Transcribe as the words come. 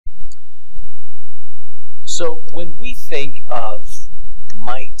So when we think of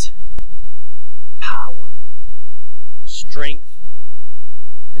might, power, strength,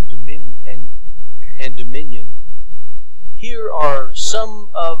 and dominion, here are some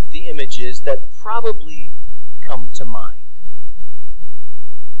of the images that probably come to mind.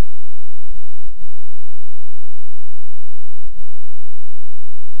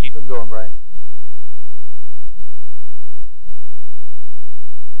 Keep them going, Brian.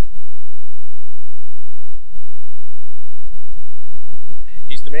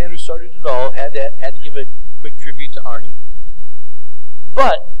 He's the man who started it all. Had to give a quick tribute to Arnie.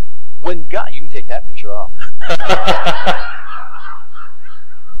 But when God, you can take that picture off.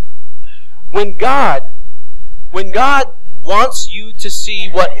 When God wants you to see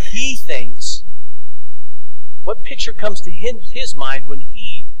what He thinks, what picture comes to His mind when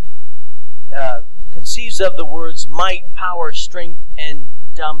He conceives of the words might, power, strength, and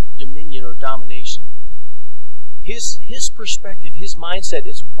dominion or domination? His perspective, His mindset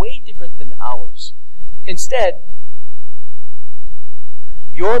is way different than ours. Instead,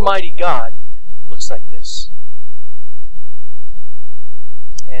 your mighty God looks like this.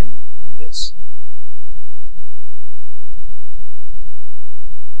 And this.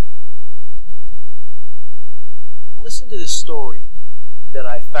 Listen to this story that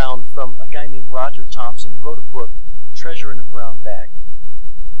I found from a guy named Roger Thompson. He wrote a book, Treasure in a Brown Bag.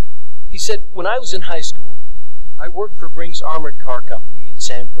 He said, when I was in high school, I worked for Brinks Armored Car Company in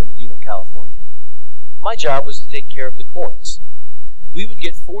San Bernardino, California. My job was to take care of the coins. We would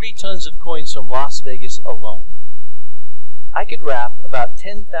get 40 tons of coins from Las Vegas alone. I could wrap about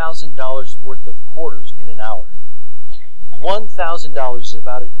 $10,000 worth of quarters in an hour. $1,000 is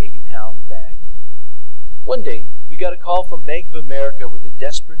about an 80-pound bag. One day, we got a call from Bank of America with a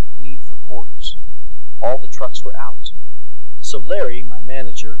desperate need for quarters. All the trucks were out. So Larry, my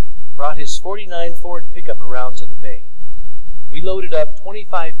manager, brought his '49 Ford pickup around to the bay. We loaded up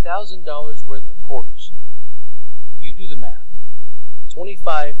 $25,000 worth of quarters. You do the math.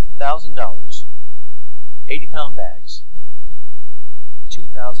 $25,000, 80-pound bags,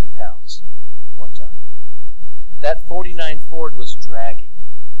 2,000 pounds, 1 ton. That '49 Ford was dragging.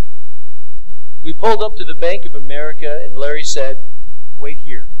 We pulled up to the Bank of America and Larry said, "Wait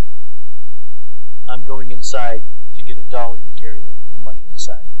here. I'm going inside to get a dolly to carry the money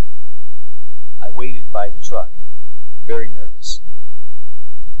inside." I waited by the truck, very nervous.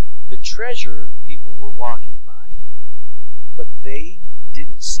 The treasure people were walking by, but they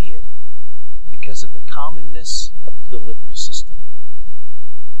didn't see it because of the commonness of the delivery system.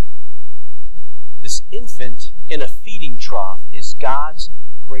 This infant in a feeding trough is God's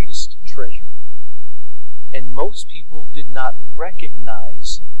greatest treasure. And most people did not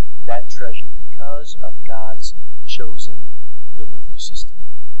recognize that treasure because of God's chosen delivery system.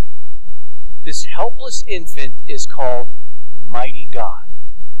 This helpless infant is called Mighty God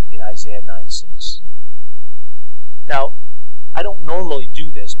in Isaiah 9:6. Now, I don't normally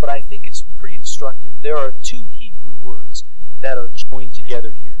do this, but I think it's pretty instructive. There are 2 Hebrew words that are joined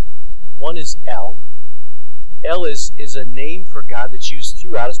together here. One is El. El is a name for God that's used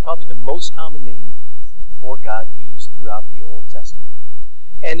throughout. It's probably the most common name for God used throughout the Old Testament.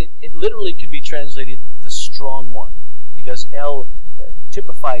 And it literally could be translated the strong one, because El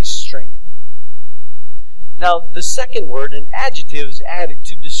typifies strength. Now, the second word, an adjective, is added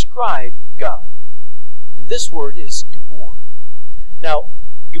to describe God. And this word is Gibor. Now,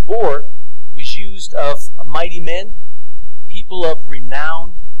 Gibor was used of mighty men, people of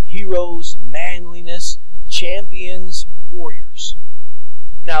renown, heroes, manliness, champions, warriors.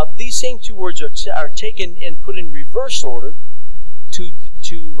 Now, these same 2 words are taken and put in reverse order to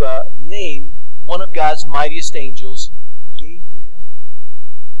name one of God's mightiest angels, Gabriel.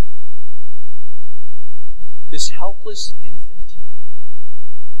 This helpless infant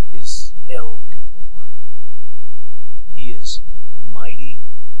is El Gibor. He is Mighty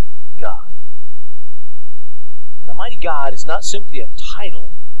God. Now, Mighty God is not simply a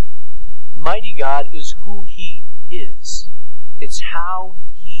title. Mighty God is who He is. It's how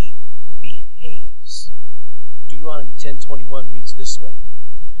He behaves. Deuteronomy 10:21 reads this way: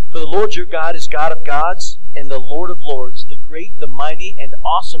 "For the Lord your God is God of gods and the Lord of lords, the great, the mighty, and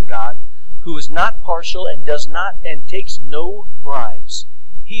awesome God, who is not partial and does not and takes no bribes.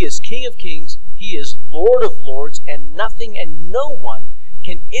 He is King of kings, He is Lord of lords, and nothing and no one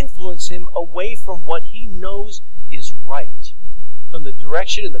can influence Him away from what He knows is right, from the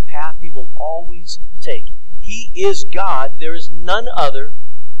direction and the path He will always take. He is God. There is none other.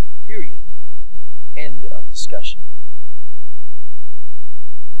 Period. End of discussion."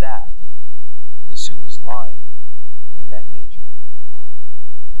 That is who was lying in that manger.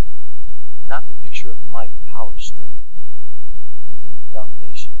 Not the picture picture of might, power, strength, and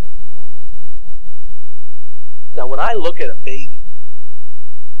domination that we normally think of. Now, when I look at a baby,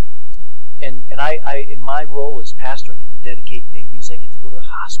 and I in my role as pastor, I get to dedicate babies. I get to go to the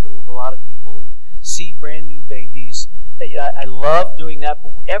hospital with a lot of people and see brand new babies. I love doing that,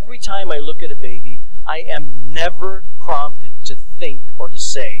 but every time I look at a baby, I am never prompted to think or to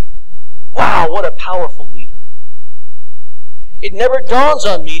say, wow, what a powerful leader. It never dawns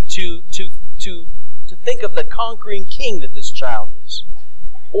on me to think of the conquering king that this child is,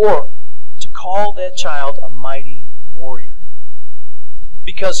 or to call that child a mighty warrior.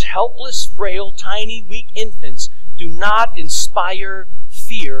 Because helpless, frail, tiny, weak infants do not inspire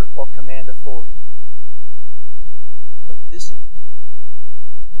fear or command authority. But this infant,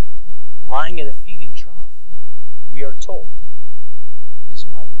 lying in a feeding trough, we are told, is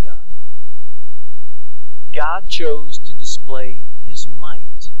mighty God. God chose to display His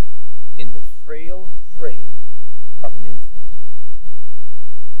might in the frail frame of an infant.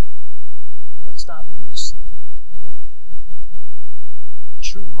 Let's not miss the point there.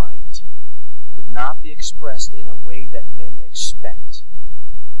 True might would not be expressed in a way that men expect,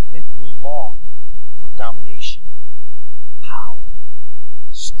 men who long for domination, power,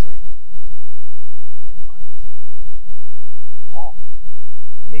 strength, and might. Paul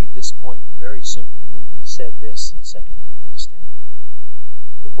made this point very simply when he said this in 2 Corinthians 10.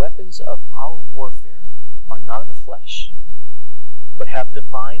 The weapons of our warfare are not of the flesh, but have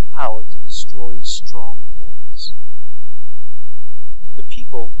divine power to destroy strongholds. The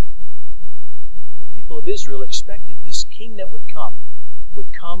people of Israel expected this king that would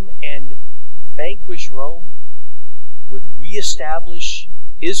come and vanquish Rome, would reestablish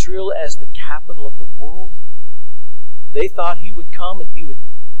Israel as the capital of the world. They thought he would come and he would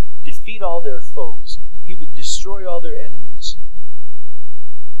defeat all their foes. He would destroy all their enemies.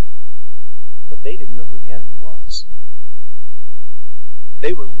 But they didn't know who the enemy was.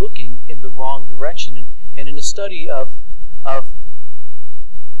 They were looking in the wrong direction. And in a study of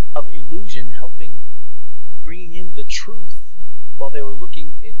illusion, bringing in the truth while they were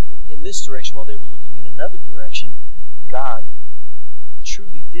looking in this direction, while they were looking in another direction, God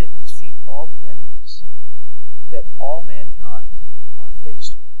truly did defeat all the enemies that all mankind are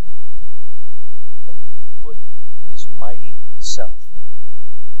faced with. But when He put His mighty self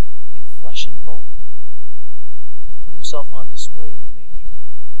in flesh and bone and put Himself on display in the manger,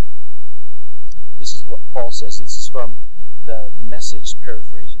 this is what Paul says. This is from the Message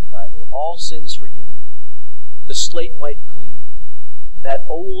paraphrase of the Bible. All sins forgiven, the slate wiped clean, that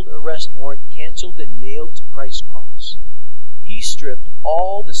old arrest warrant canceled and nailed to Christ's cross. He stripped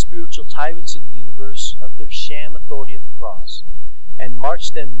all the spiritual tyrants in the universe of their sham authority at the cross and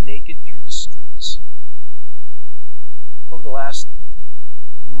marched them naked through the streets. Over the last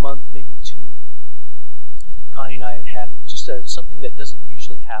month, maybe two, Connie and I have had just something that doesn't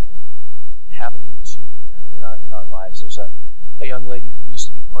usually happening in our lives. There's a young lady who used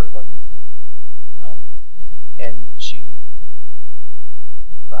to be part of our youth group, and she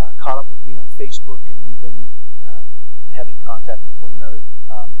caught up with me on Facebook, and we've been having contact with one another.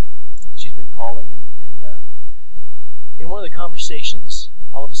 She's been calling, and in one of the conversations,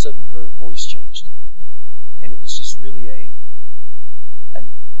 all of a sudden her voice changed, and it was just really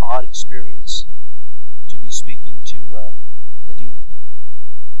an odd experience to be speaking to a demon.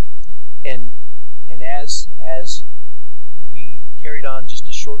 And as we carried on just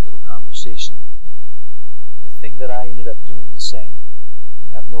a short little conversation, the thing that I ended up doing was saying, you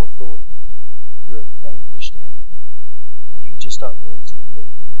have no authority. You're a vanquished enemy. You just aren't willing to admit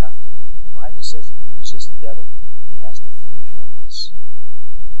it. You have to leave. The Bible says if we resist the devil, he has to flee from us.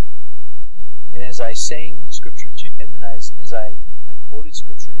 And as I sang scripture to him, and as I quoted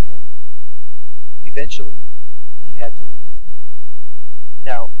scripture to him, eventually he had to leave.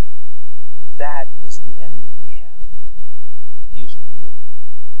 Now, that is the enemy we have. He is real.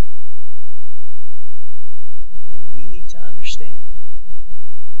 And we need to understand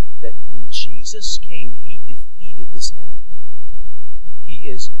that when Jesus came, He defeated this enemy. He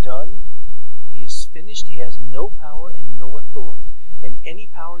is done. He is finished. He has no power and no authority. And any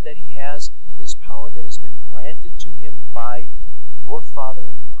power that He has is power that has been granted to Him by your Father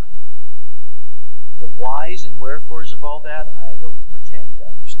and mine. The whys and wherefores of all that, I don't pretend to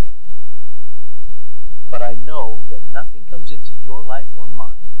understand. But I know that nothing comes into your life or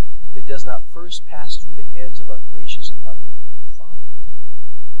mine that does not first pass through the hands of our gracious and loving Father.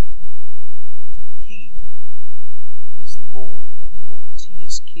 He is Lord of Lords. He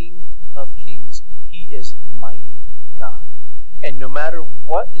is King of Kings. He is mighty God. And no matter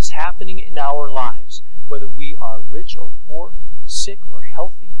what is happening in our lives, whether we are rich or poor, sick or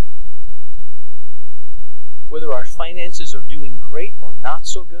healthy, whether our finances are doing great or not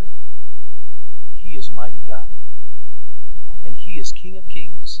so good, He is mighty God. And He is King of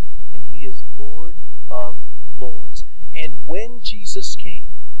kings, and He is Lord of lords. And when Jesus came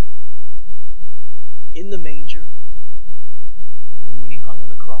in the manger, and then when He hung on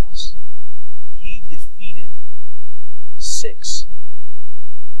the cross, He defeated 6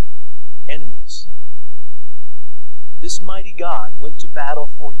 enemies. This mighty God went to battle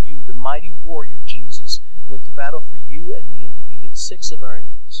for you. The mighty warrior Jesus went to battle for you and me and defeated 6 of our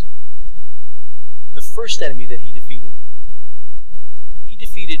enemies. The first enemy that He defeated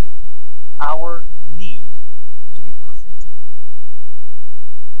our need to be perfect.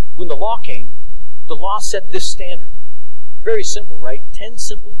 When the law came, the law set this standard. Very simple, right? 10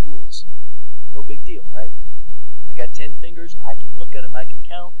 simple rules. No big deal, right? I got 10 fingers, I can look at them, I can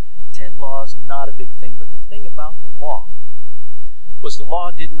count. 10 laws, not a big thing. But the thing about the law was the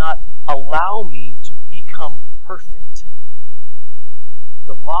law did not allow me to become perfect.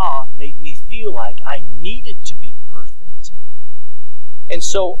 The law made me feel like I needed to be perfect. And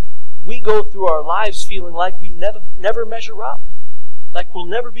so we go through our lives feeling like we never measure up, like we'll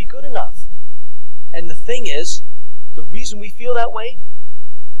never be good enough. And the thing is, the reason we feel that way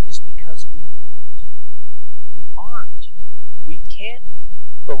is because we won't. We aren't. We can't be.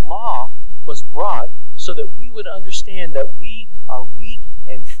 The law was brought so that we would understand that we are weak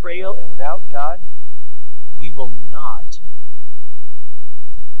and frail, and without God, we will not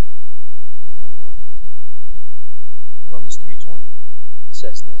become perfect. Romans 3:20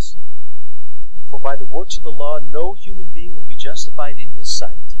 says this, "For by the works of the law no human being will be justified in his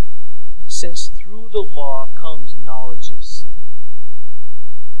sight, since through the law comes knowledge of sin."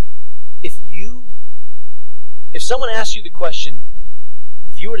 If someone asks you the question,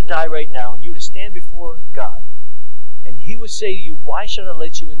 if you were to die right now and you were to stand before God, and He would say to you, "Why should I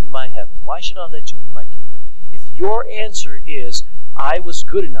let you into my heaven? Why should I let you into my kingdom?" If your answer is, "I was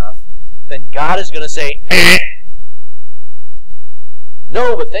good enough," then God is going to say,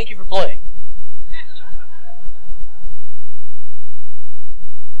 "No, but thank you for playing."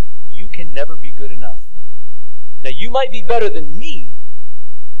 You can never be good enough. Now, you might be better than me,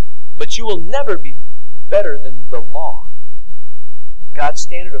 but you will never be better than the law, God's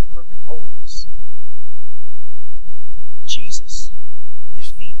standard of perfect holiness. But Jesus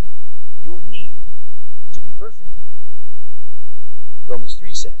defeated your need to be perfect. Romans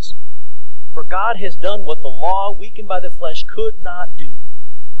 3 says, "For God has done what the law, weakened by the flesh, could not do,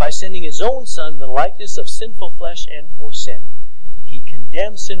 by sending His own Son in the likeness of sinful flesh and for sin. He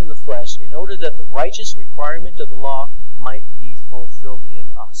condemned sin in the flesh in order that the righteous requirement of the law might be fulfilled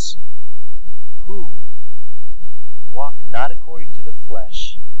in us, who walk not according to the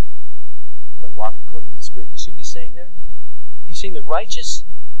flesh, but walk according to the Spirit." You see what he's saying there? He's saying the righteous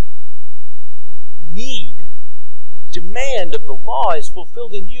demand of the law is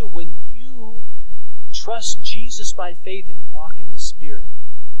fulfilled in you when you trust Jesus by faith and walk in the Spirit.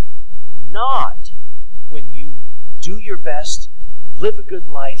 Not when you do your best, live a good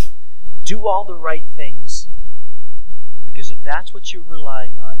life, do all the right things. Because if that's what you're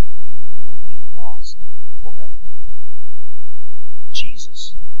relying on, you will be lost forever.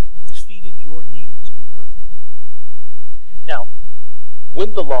 Jesus defeated your need to be perfect. Now,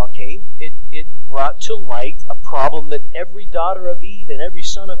 when the law came, it brought to light a problem that every daughter of Eve and every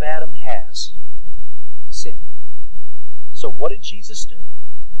son of Adam has: sin. So what did Jesus do?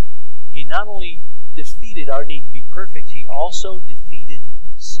 He not only defeated our need to be perfect, He also defeated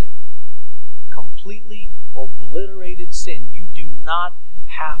sin. Completely obliterated sin. You do not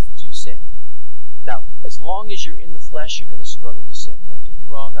have to sin. Now, as long as you're in the flesh, you're going to struggle with sin. Don't get me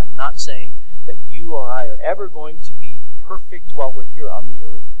wrong. I'm not saying that you or I are ever going to be perfect while we're here on the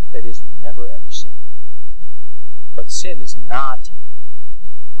earth. That is, we never ever sin. But sin is not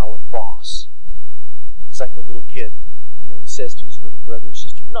our boss. It's like the little kid, who says to his little brother or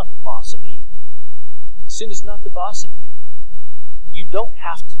sister, "You're not the boss of me." Sin is not the boss of you. You don't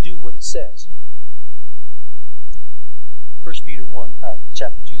have to do what it says. 1 Peter 1,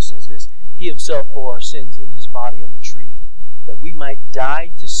 chapter 2 says this, "He Himself bore our sins in His body on the tree, that we might die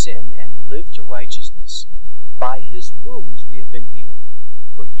to sin and live to righteousness. By His wounds we have been healed.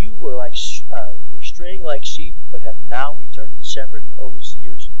 For you were straying like sheep, but have now returned to the shepherd and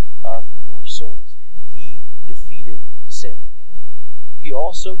overseers of your souls." He defeated sin. He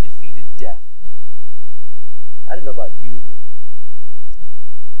also defeated death. I don't know about you, but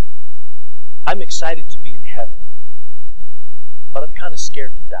I'm excited to be in heaven. But I'm kind of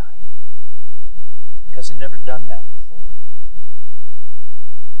scared to die, because I've never done that before.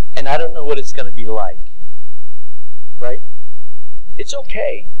 And I don't know what it's going to be like. Right? It's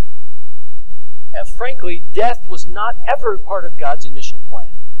okay. frankly, death was not ever part of God's initial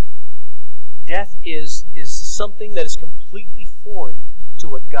plan. Death is something that is completely foreign to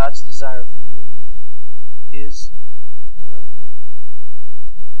what God's desire for you and me is or ever would be.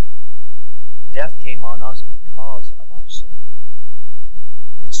 Death came on us because of our sin.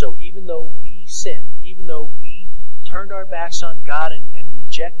 And so even though we sinned, even though we turned our backs on God and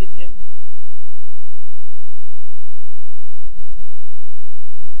rejected Him,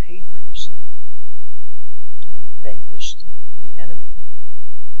 He paid for your sin and He vanquished the enemy,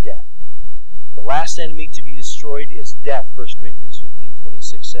 death. The last enemy to be destroyed is death, 1 Corinthians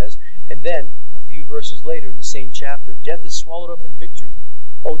 15:26 says. And then, a few verses later in the same chapter, death is swallowed up in victory.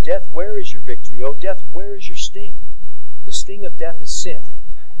 O death, where is your victory? O death, where is your sting? The sting of death is sin.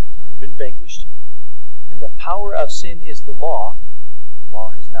 It's already been vanquished. And the power of sin is the law. The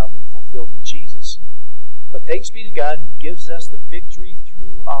law has now been fulfilled in Jesus. But thanks be to God who gives us the victory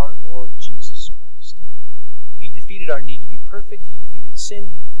through our Lord Jesus Christ. He defeated our need to be perfect. He defeated sin.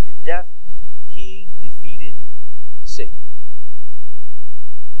 He defeated death. He defeated Satan.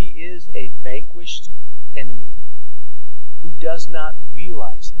 He is a vanquished enemy who does not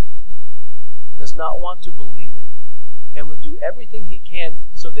realize it, does not want to believe it, and will do everything he can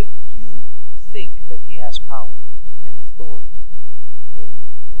so that you think that he has power and authority in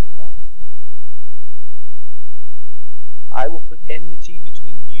your life. I will put enmity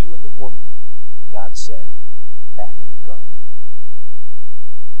between you and the woman, God said, back in the garden.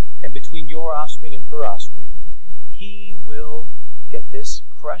 And between your offspring and her offspring, he will, get this,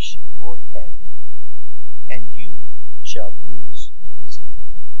 crush your head, and you shall bruise his heel.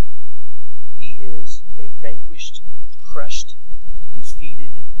 He is a vanquished, crushed,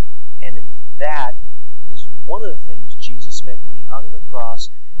 defeated enemy. That is one of the things Jesus meant when he hung on the cross,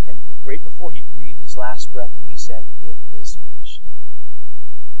 and right before he breathed his last breath, and he said, "It is finished."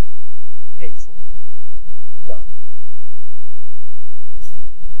 Paid for. Done.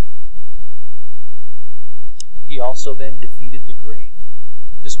 Defeated. He also then defeated the grave.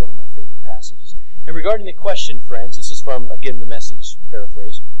 This is one of my favorite passages. And regarding the question, friends, this is from, again, the Message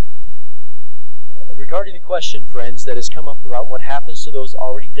paraphrase. Regarding the question, friends, that has come up about what happens to those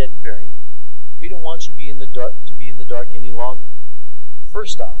already dead and buried, we don't want you to be in the dark any longer.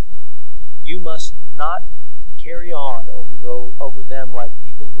 First off, you must not carry on over them like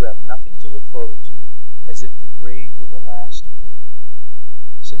people who have nothing to look forward to, as if the grave were the last word.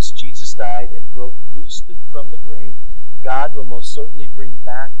 Since Jesus died and broke loose from the grave, God will most certainly bring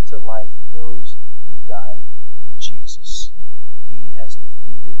back to life those who died in Jesus. He has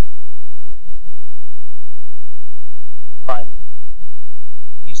defeated the grave. Finally,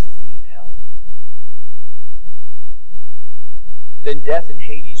 he's defeated hell. Then death and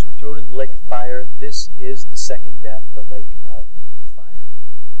Hades were thrown into the lake of fire. This is the second death, the lake of fire.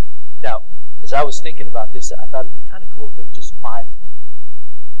 Now, as I was thinking about this, I thought it'd be kind of cool if there were just 5 of them.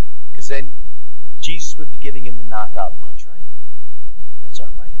 Because then Jesus would be giving him the knockout punch, right? That's our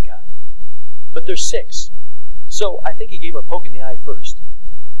mighty God. But there's 6. So I think he gave him a poke in the eye first.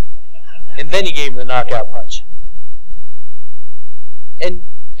 And then he gave him the knockout punch.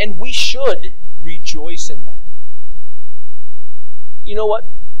 And we should rejoice in that. You know what?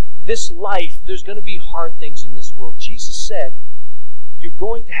 This life, there's going to be hard things in this world. Jesus said, you're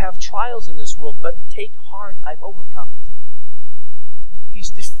going to have trials in this world, but take heart, I've overcome it. He's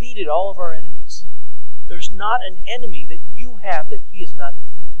defeated all of our enemies. There's not an enemy that you have that he has not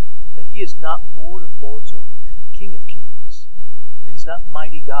defeated, that he is not Lord of Lords over, King of Kings, that he's not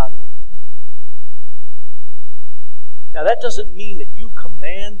mighty God over. Now that doesn't mean that you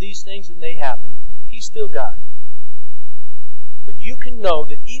command these things and they happen. He's still God. But you can know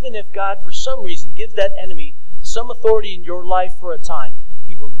that even if God for some reason gives that enemy some authority in your life for a time,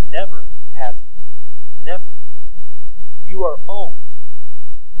 he will never have you. Never. You are owned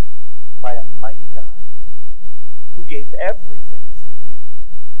by a mighty God who gave everything for you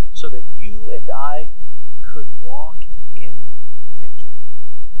so that you and I could walk in victory.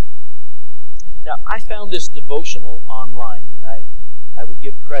 Now, I found this devotional online, and I would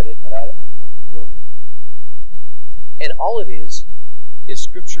give credit, but I don't know who wrote it. And all it is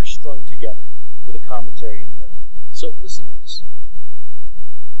Scripture strung together with a commentary in the middle. So listen to this.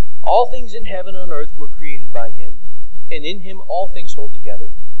 All things in heaven and on earth were created by him, and in him all things hold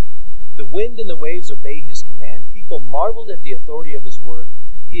together. The wind and the waves obey his command. People marveled at the authority of his word.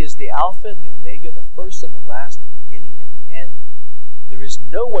 He is the Alpha and the Omega, the first and the last, the beginning and the end. There is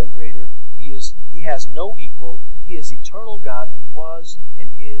no one greater. He has no equal. He is eternal God who was and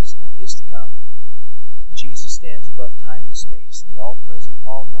is to come. Jesus stands above time and space, the all-present,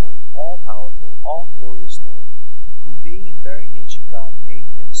 all-knowing, all-powerful, all-glorious Lord, who being in very nature God made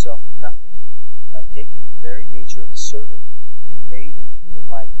himself nothing very nature of a servant, being made in human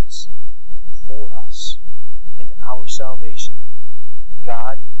likeness for us and our salvation,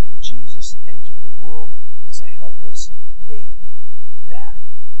 God in Jesus entered the world as a helpless baby. That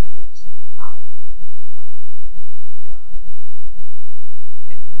is our mighty God.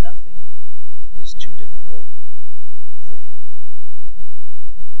 And nothing is too difficult for him.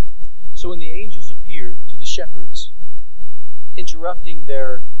 So when the angels appeared to the shepherds, interrupting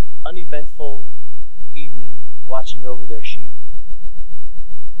their uneventful evening, watching over their sheep,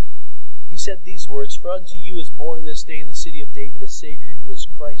 he said these words, "For unto you is born this day in the city of David a Savior, who is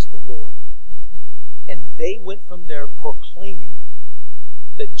Christ the Lord." And they went from there proclaiming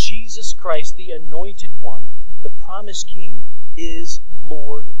that Jesus Christ, the Anointed One, the promised King, is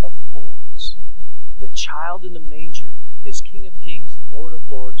Lord of Lords. The child in the manger is King of Kings, Lord of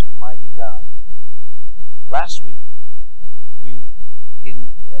Lords, mighty God. Last week,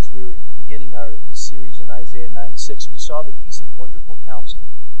 as we were beginning this series in Isaiah 9:6, we saw that he's a wonderful counselor.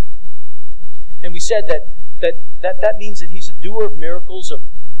 And we said that means that he's a doer of miracles, of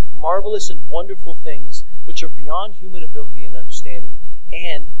marvelous and wonderful things which are beyond human ability and understanding.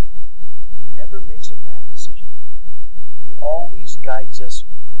 And he never makes a bad decision. He always guides us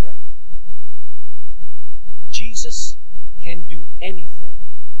correctly. Jesus can do anything.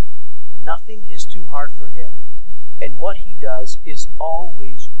 Nothing is too hard for him. And what he does is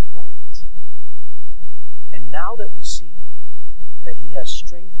always right. And now that we see that he has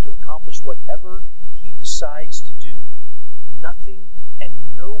strength to accomplish whatever he decides to do, nothing and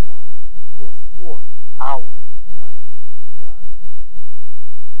no one will thwart our mighty God.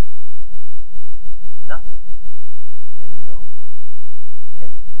 Nothing and no one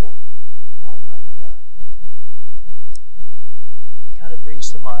can thwart our mighty God. It kind of brings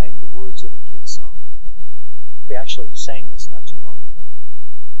to mind the words of a kid's song. We actually sang this not too long ago.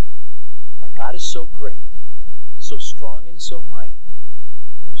 Our God is so great, so strong and so mighty.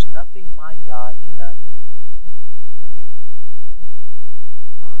 There's nothing my God cannot do. You.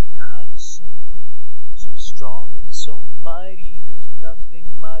 Our God is so great, so strong and so mighty. There's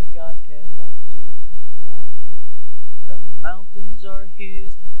nothing my God cannot do for you. The mountains are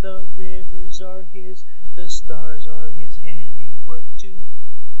his, the rivers are his, the stars are his handiwork too.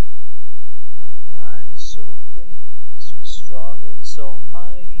 My God is so great, so strong and so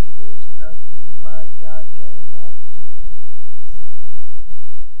mighty. There's nothing my God cannot do for you.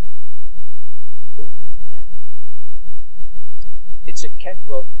 You believe that? It's a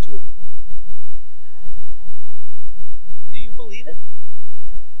well, two of you believe it. Do you believe it?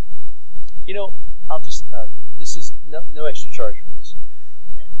 You know, I'll just, this is no extra charge for this.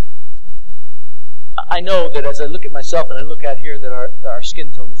 I know that as I look at myself and I look out here that our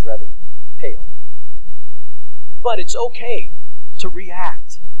skin tone is rather pale. But it's okay to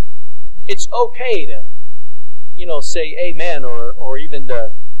react. It's okay to, say amen or even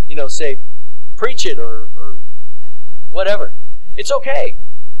to, say preach it or whatever. It's okay.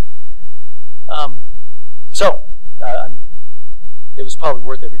 It was probably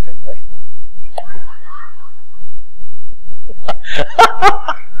worth every penny, right?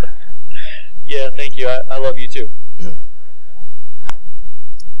 Yeah, thank you. I love you too.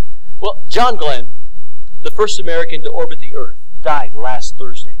 Well, John Glenn, the first American to orbit the Earth, died last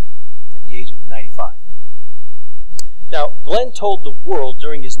Thursday at the age of 95. Now, Glenn told the world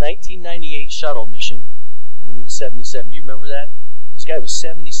during his 1998 shuttle mission, when he was 77, do you remember that? This guy was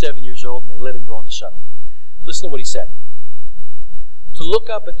 77 years old and they let him go on the shuttle. Listen to what he said. To look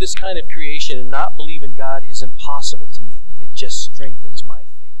up at this kind of creation and not believe in God is impossible to me. It just strengthens my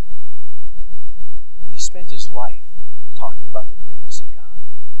faith. And he spent his life talking about the greatness of God,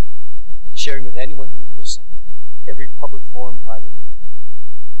 sharing with anyone who would listen, every public forum, privately.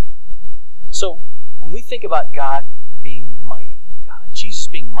 So, when we think about God being mighty God, Jesus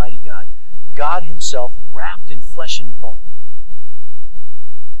being mighty God, God himself wrapped in flesh and bone,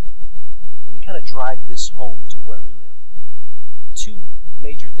 let me kind of drive this home to where we live. Two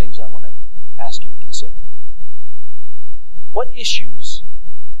major things I want to ask you to consider. What issues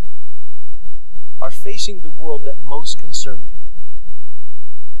are facing the world that most concern you?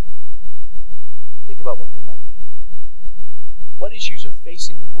 Think about what they might be. What issues are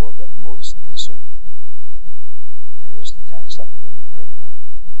facing the world that most concern you? Terrorist attacks like the one we prayed about?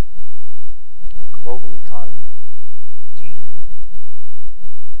 The global economy teetering?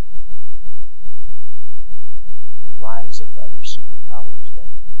 The rise of other superpowers that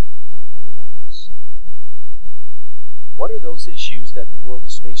don't really like us? What are those issues that the world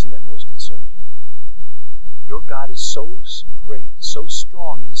is facing that most concern you? Your God is so great, so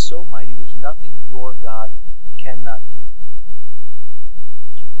strong, and so mighty, there's nothing your God cannot do.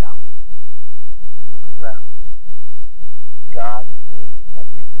 If you doubt it, look around.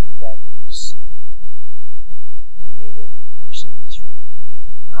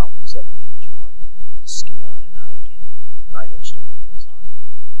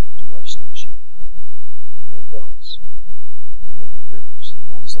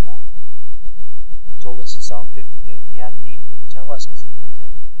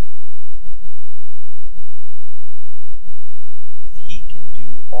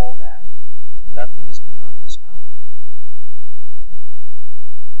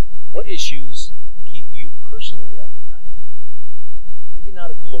 What issues keep you personally up at night? Maybe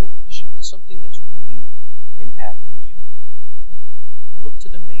not a global issue, but something that's really impacting you. Look to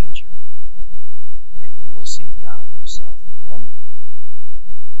the manger, and you will see God himself humbled,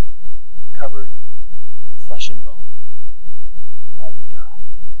 covered in flesh and bone, mighty God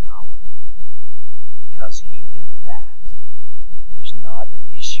in power. Because he did that, there's not an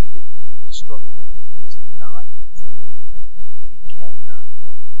issue that you will struggle with that he is not familiar with, that he cannot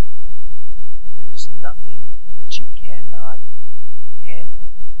help you with. There is nothing that you cannot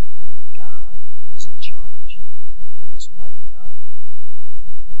handle when God is in charge, when he is mighty God in your life.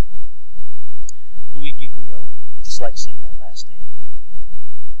 Louis Giglio, I just like saying that last name, Giglio.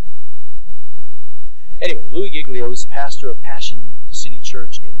 Anyway, Louis Giglio is the pastor of Passion City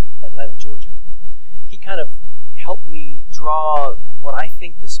Church in Atlanta, Georgia. He kind of helped me draw what I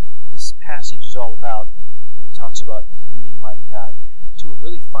think this passage is all about when it talks about him being mighty God to a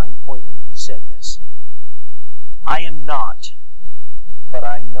really fine point when he said this: I am not, but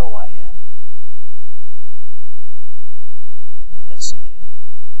I know I am. Let that sink in.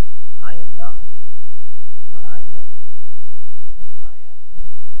 I am not, but I know I am.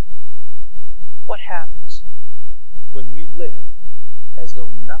 What happens when we live as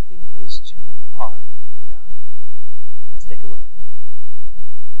though nothing is too hard for God? Let's take a look.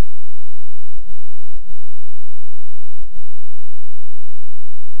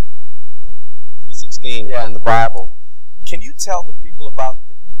 Wrote 3:16 from the Bible. Can you tell the people about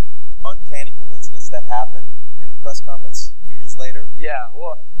the uncanny coincidence that happened in a press conference a few years later? Yeah,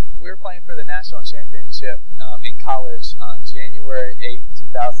 well, we were playing for the national championship in college on January 8,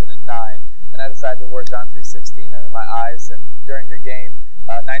 2009, and I decided to wear John 3:16 under my eyes, and during the game,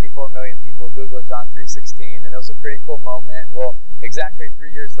 94 million people Googled John 3:16, and it was a pretty cool moment. Well, exactly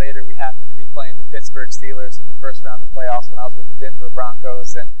 3 years later, we happened to be playing the Pittsburgh Steelers in the first round of the playoffs when I was with the Denver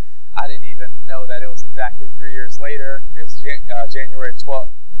Broncos, and I didn't even know that it was exactly 3 years later. It was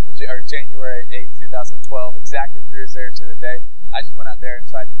January 8, 2012, exactly 3 years later to the day. I just went out there and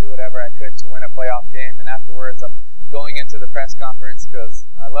tried to do whatever I could to win a playoff game, and afterwards I'm going into the press conference because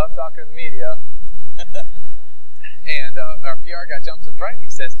I love talking to the media. And our PR guy jumps in front of me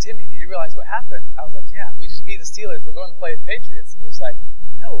and says, "Timmy, did you realize what happened?" I was like, "Yeah, we just beat the Steelers. We're going to play the Patriots." And he was like,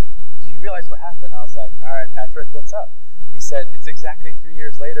 "No, did you realize what happened?" I was like, "All right, Patrick, what's up?" He said, "It's exactly 3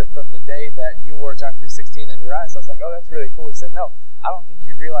 years later from the day that you wore John 3:16 in your eyes." I was like, "Oh, that's really cool." He said, "No, I don't think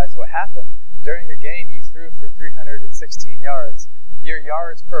you realize what happened. During the game, you threw for 316 yards. Your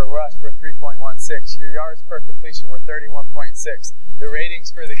yards per rush were 3.16. Your yards per completion were 31.6. The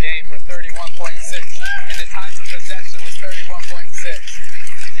ratings for the game were 31.6. And the time of possession was 31.6.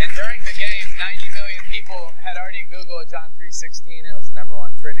 And during the game, 90 million people had already Googled John 3:16, and it was the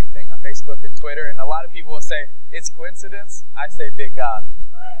 #1 trending thing on Facebook and Twitter. And a lot of people will say, it's coincidence. I say big God.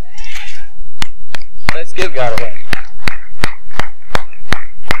 Let's give God a hand.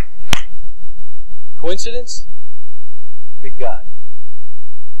 Coincidence? Big God.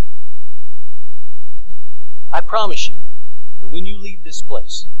 I promise you that when you leave this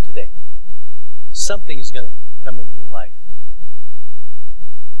place today, something is going to come into your life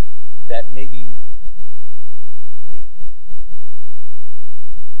that may be big,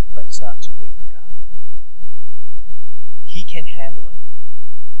 but it's not too big for God. He can handle it.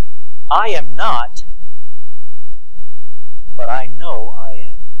 I am not, but I know I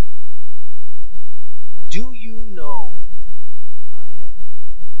am. Do you know I am?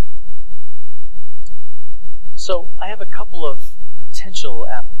 So I have a couple of potential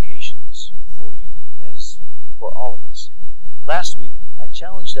applications for you, as for all of us. Last week, I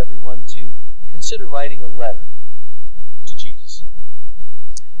challenged everyone to consider writing a letter to Jesus.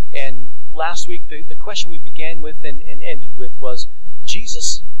 And last week, the question we began with and ended with was,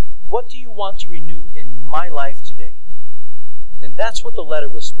 Jesus, what do you want to renew in my life today? And that's what the letter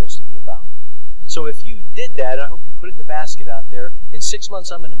was supposed to be about. So if you did that, I hope you put it in the basket out there. In 6 months,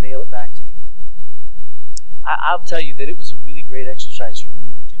 I'm going to mail it back to you. I'll tell you that it was a really great exercise for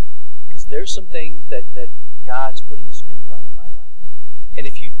me to do, because there's some things that God's putting his finger on in my life. And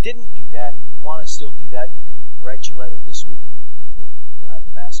if you didn't do that and you want to still do that, you can write your letter this week and we'll have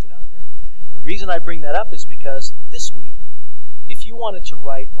the basket out there. The reason I bring that up is because this week, if you wanted to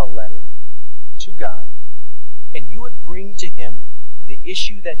write a letter to God and you would bring to him the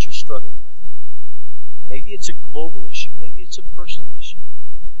issue that you're struggling with, maybe it's a global issue, maybe it's a personal issue,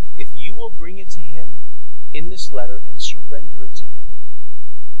 if you will bring it to him in this letter and surrender it to him,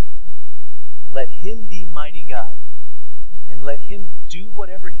 let him be mighty God and let him do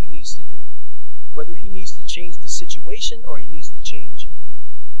whatever he needs to do, whether he needs to change the situation or he needs to change you.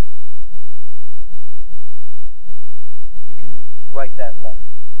 You can write that letter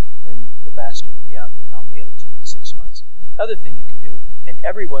and the basket will be out there and I'll mail it to you in 6 months. Other thing you can do, and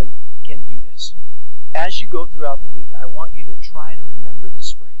everyone can do this, as you go throughout the week, I want you to try to remember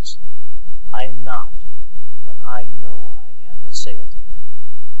this phrase. I am not, but I know I am. Let's say that together.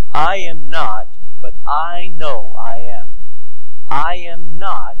 I am not, but I know I am. I am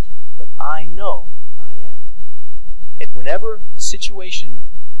not, but I know I am. And whenever a situation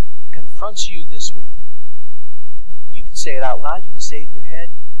confronts you this week, you can say it out loud, you can say it in your head,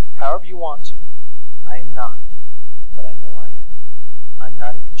 however you want to. I am not, but I know I am. I'm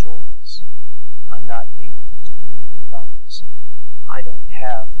not in control of this. I'm not able to do anything about this. I don't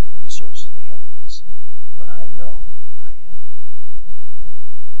have the resources to handle this, but I know I am. I know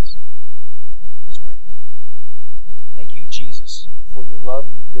who does. Let's pray together. Thank you, Jesus, for your love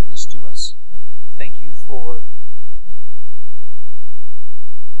and your goodness to us. Thank you for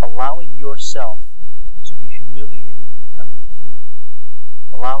allowing yourself to be humiliated and becoming a human,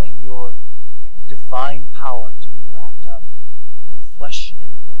 allowing your divine power to be wrapped up in flesh and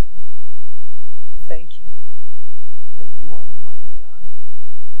bone. Thank you that you are mighty God,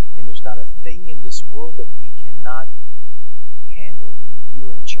 and there's not a thing in this world that we cannot handle when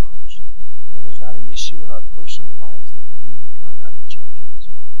you're in charge, and there's not an issue in our personal life